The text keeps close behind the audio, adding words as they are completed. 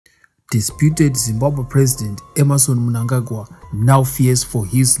Disputed Zimbabwe President Emmerson Mnangagwa now fears for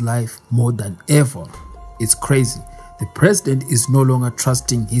his life more than ever. It's crazy. The president is no longer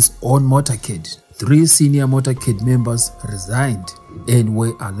trusting his own motorcade. 3 senior motorcade members resigned and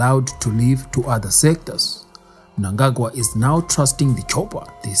were allowed to leave to other sectors. Mnangagwa is now trusting the chopper,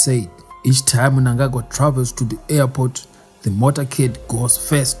 they said. Each time Mnangagwa travels to the airport, the motorcade goes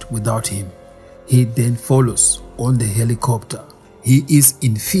first without him. He then follows on the helicopter. He is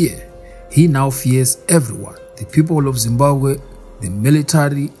in fear. He now fears everyone, the people of Zimbabwe, the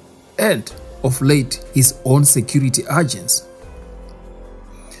military, and, of late, his own security agents.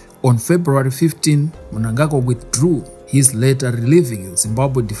 On February 15, Mnangagwa withdrew his letter relieving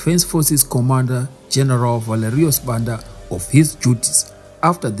Zimbabwe Defense Forces Commander General Valerius Banda of his duties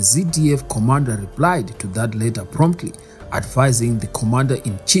after the ZDF commander replied to that letter promptly, advising the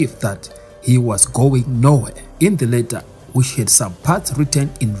commander-in-chief that he was going nowhere. In the letter, which had some parts written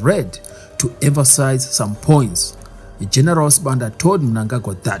in red to emphasize some points, General Banda told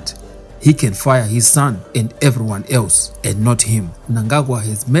Mnangagwa that he can fire his son and everyone else, and not him. Mnangagwa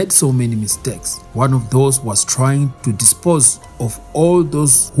has made so many mistakes. One of those was trying to dispose of all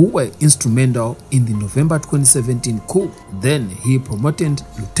those who were instrumental in the November 2017 coup. Then he promoted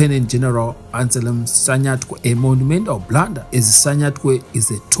Lieutenant General Anselm Sanyatwe, a monumental blunder, as Sanyatwe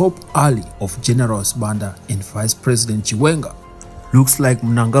is a top ally of General Banda and Vice President Chiwenga. Looks like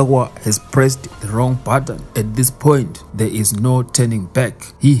Mnangagwa has pressed the wrong button. At this point, there is no turning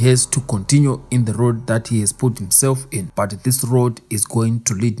back. He has to continue in the road that he has put himself in, but this road is going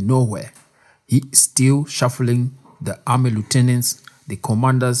to lead nowhere. He is still shuffling the army lieutenants, the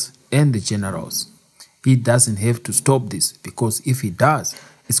commanders, and the generals. He doesn't have to stop this, because if he does,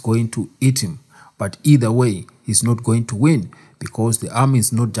 it's going to eat him. But either way, he's not going to win, because the army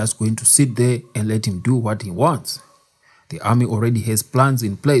is not just going to sit there and let him do what he wants. The army already has plans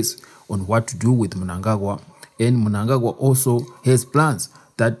in place on what to do with Mnangagwa, and Mnangagwa also has plans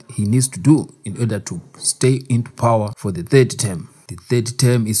that he needs to do in order to stay into power for the 3rd term. The 3rd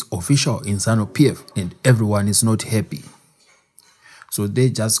term is official in ZANU-PF and everyone is not happy. So they're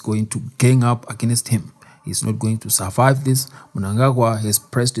just going to gang up against him. He's not going to survive this. Mnangagwa has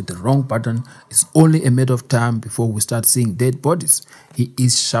pressed the wrong button. It's only a matter of time before we start seeing dead bodies. He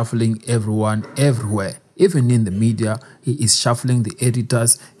is shuffling everyone everywhere. Even in the media, he is shuffling the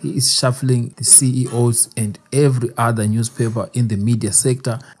editors, he is shuffling the CEOs and every other newspaper in the media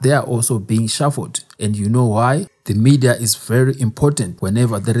sector. They are also being shuffled. And you know why? The media is very important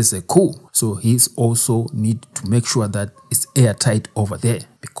whenever there is a coup. So he's also need to make sure that it's airtight over there.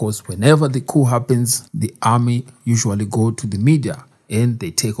 Because whenever the coup happens, the army usually go to the media and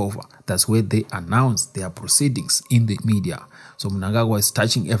they take over. That's where they announce their proceedings in the media. So Mnangagwa is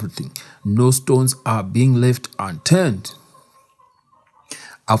touching everything. No stones are being left unturned.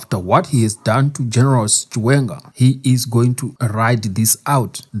 After what he has done to General Chiwenga, he is going to ride this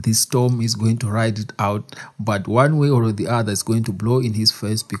out. This storm is going to ride it out, but one way or the other is going to blow in his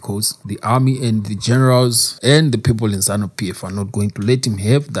face, because the army and the generals and the people in ZANU-PF are not going to let him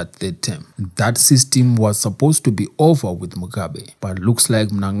have that 3rd term. That system was supposed to be over with Mugabe, but looks like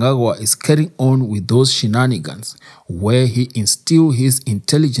Mnangagwa is carrying on with those shenanigans where he instills his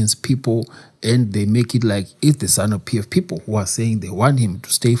intelligence people and they make it like it's the ZANU-PF people who are saying they want him to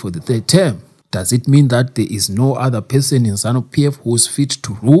stay for the 3rd term. Does it mean that there is no other person in ZANU-PF who is fit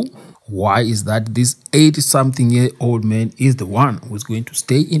to rule? Why is that this 80-something-year-old man is the one who is going to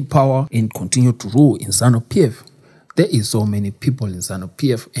stay in power and continue to rule in ZANU-PF? There is so many people in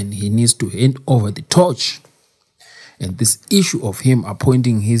ZANU-PF and he needs to hand over the torch. And this issue of him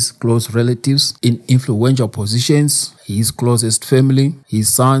appointing his close relatives in influential positions, his closest family,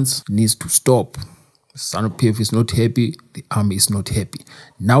 his sons, needs to stop. ZANU-PF is not happy, the army is not happy.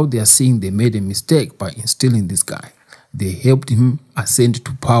 Now they are seeing they made a mistake by instilling this guy. They helped him ascend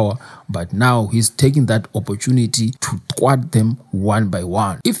to power, but now he's taking that opportunity to thwart them one by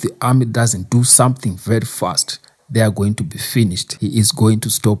one. If the army doesn't do something very fast, they are going to be finished. He is going to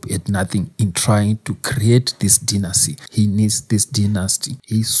stop at nothing in trying to create this dynasty. He needs this dynasty.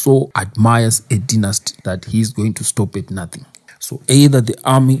 He so admires a dynasty that he is going to stop at nothing. So either the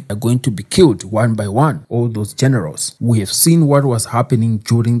army are going to be killed one by one, all those generals. We have seen what was happening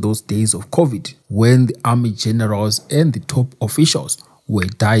during those days of COVID, when the army generals and the top officials were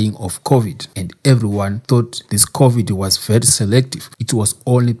dying of COVID, and everyone thought this COVID was very selective. It was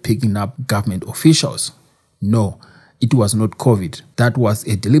only picking up government officials. No, it was not COVID. That was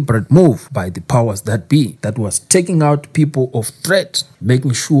a deliberate move by the powers that be, that was taking out people of threat,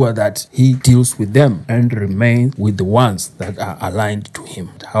 making sure that he deals with them and remains with the ones that are aligned to him.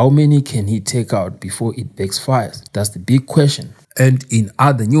 How many can he take out before it backfires? That's the big question. And in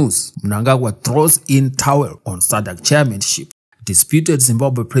other news, Mnangagwa throws in towel on SADC chairmanship. Disputed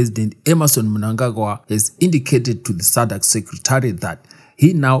Zimbabwe President Emmerson Mnangagwa has indicated to the SADC secretariat that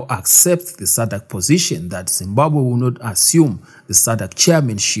he now accepts the SADC position that Zimbabwe will not assume the SADC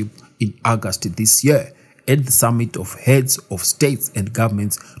chairmanship in August this year at the summit of heads of states and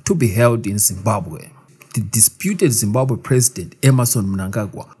governments to be held in Zimbabwe. The disputed Zimbabwe President Emmerson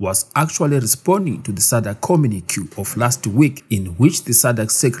Mnangagwa was actually responding to the SADC communique of last week, in which the SADC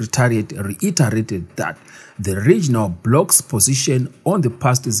Secretariat reiterated that the regional bloc's position on the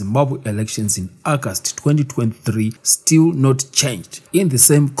past Zimbabwe elections in August 2023 still not changed. In the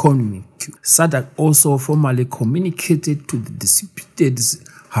same communique, SADC also formally communicated to the disputed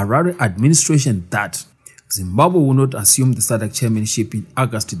Harare administration that Zimbabwe will not assume the SADC chairmanship in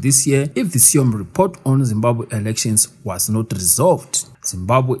August this year if the SIOM report on Zimbabwe elections was not resolved.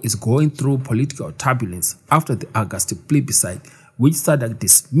 Zimbabwe is going through political turbulence after the August plebiscite, which SADC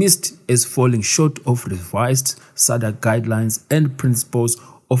dismissed as falling short of revised SADC guidelines and principles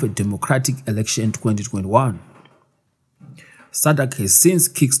of a democratic election 2021. SADC has since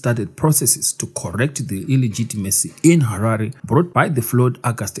kick-started processes to correct the illegitimacy in Harare brought by the flawed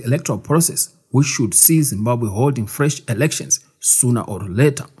August electoral process, which should see Zimbabwe holding fresh elections sooner or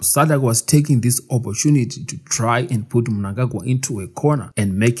later. SADC was taking this opportunity to try and put Mnangagwa into a corner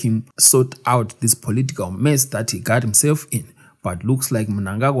and make him sort out this political mess that he got himself in. But looks like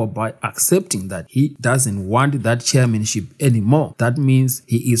Mnangagwa, by accepting that he doesn't want that chairmanship anymore, that means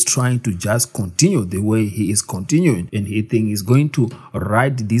he is trying to just continue the way he is continuing, and he thinks he's going to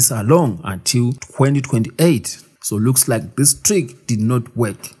ride this along until 2028. So looks like this trick did not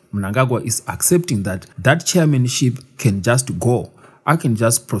work. Mnangagwa is accepting that that chairmanship can just go. I can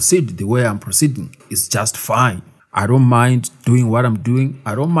just proceed the way I'm proceeding. It's just fine. I don't mind doing what I'm doing.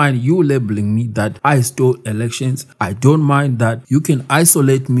 I don't mind you labeling me that I stole elections. I don't mind that you can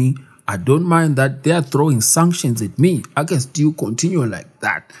isolate me. I don't mind that they are throwing sanctions at me. I can still continue like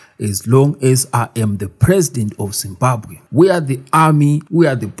that as long as I am the president of Zimbabwe. We are the army. We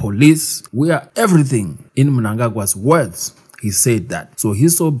are the police. We are everything. In Mnangagwa's words, he said that. So he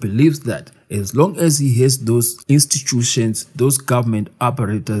so believes that as long as he has those institutions, those government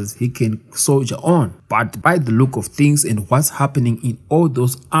apparatus, he can soldier on. But by the look of things and what's happening in all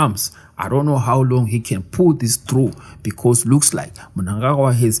those arms, I don't know how long he can pull this through, because looks like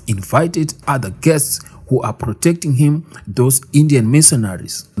Mnangagwa has invited other guests who are protecting him, those Indian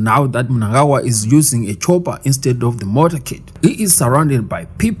mercenaries. Now that Mnangagwa is using a chopper instead of the motorcade, he is surrounded by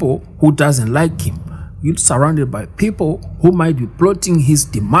people who doesn't like him. You're surrounded by people who might be plotting his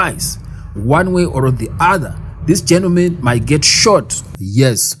demise. One way or the other, this gentleman might get shot.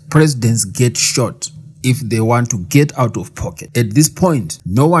 Yes, presidents get shot if they want to get out of pocket. At this point,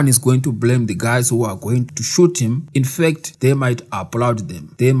 no one is going to blame the guys who are going to shoot him. In fact, they might applaud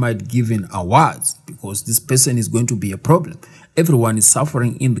them. They might give him awards, because this person is going to be a problem. Everyone is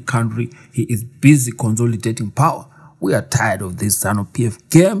suffering in the country. He is busy consolidating power. We are tired of this ZANU-PF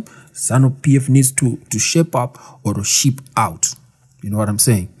game. ZANU-PF needs to shape up or to ship out. You know what I'm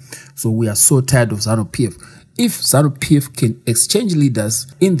saying? So we are so tired of ZANU-PF. If ZANU-PF can exchange leaders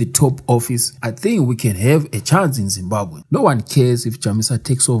in the top office, I think we can have a chance in Zimbabwe. No one cares if Chamisa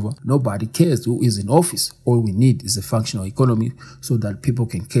takes over. Nobody cares who is in office. All we need is a functional economy so that people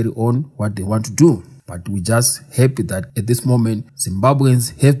can carry on what they want to do. But we're just happy that at this moment,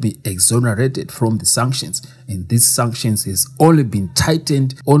 Zimbabweans have been exonerated from the sanctions. And these sanctions has only been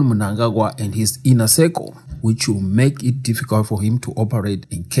tightened on Mnangagwa and his inner circle, which will make it difficult for him to operate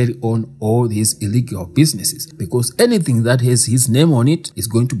and carry on all his illegal businesses. Because anything that has his name on it is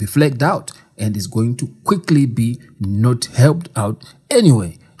going to be flagged out and is going to quickly be not helped out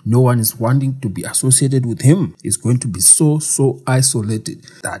anyway. No one is wanting to be associated with him. He's going to be so isolated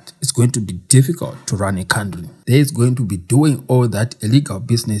that it's going to be difficult to run a country. There is going to be doing all that illegal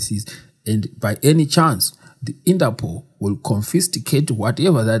businesses, and by any chance, the Interpol will confiscate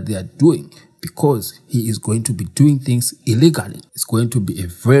whatever that they are doing, because he is going to be doing things illegally. It's going to be a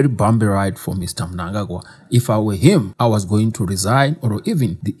very bumpy ride for Mr. Mnangagwa. If I were him, I was going to resign, or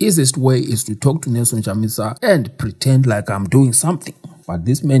even the easiest way is to talk to Nelson Chamisa and pretend like I'm doing something. But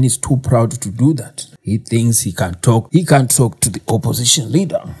this man is too proud to do that. He thinks he can talk. He can't talk to the opposition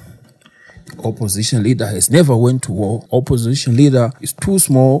leader. The opposition leader has never went to war. Opposition leader is too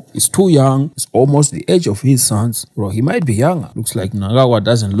small, is too young, is almost the age of his sons. Bro, he might be younger. Looks like Mnangagwa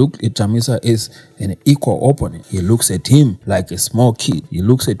doesn't look at Chamisa as an equal opponent. He looks at him like a small kid. He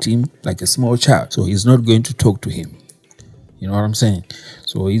looks at him like a small child. So he's not going to talk to him. You know what I'm saying?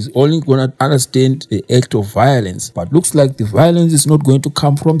 So he's only going to understand the act of violence. But looks like the violence is not going to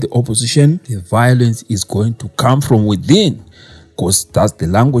come from the opposition. The violence is going to come from within. because that's the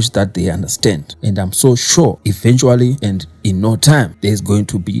language that they understand. And I'm so sure eventually and in no time there's going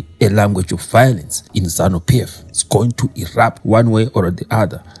to be a language of violence in ZANU-PF. It's going to erupt one way or the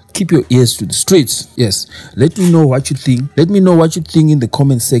other. Keep your ears to the streets. Yes, let me know what you think. Let me know what you think in the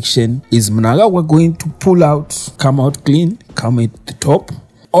comment section. Is Mnangagwa going to pull out, come out clean, come at the top?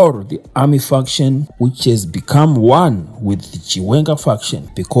 Or the army faction, which has become one with the Chiwenga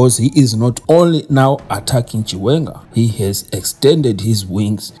faction, because he is not only now attacking Chiwenga, he has extended his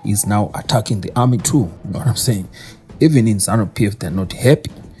wings, he's now attacking the army too. You know what I'm saying? Even in ZANU-PF, they're not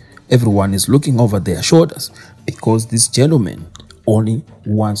happy. Everyone is looking over their shoulders because this gentleman only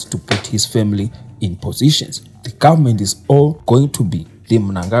wants to put his family in positions. The government is all going to be the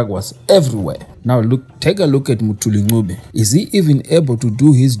Mnangagwas everywhere. Now take a look at Mutuli Ncube. Is he even able to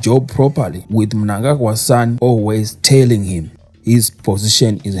do his job properly with Mnangagwa's son always telling him his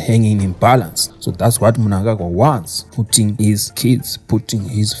position is hanging in balance? So that's what Mnangagwa wants, putting his kids, putting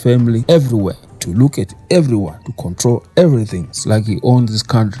his family everywhere, to look at everyone, to control everything. It's like he owns this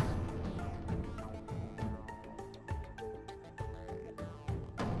country.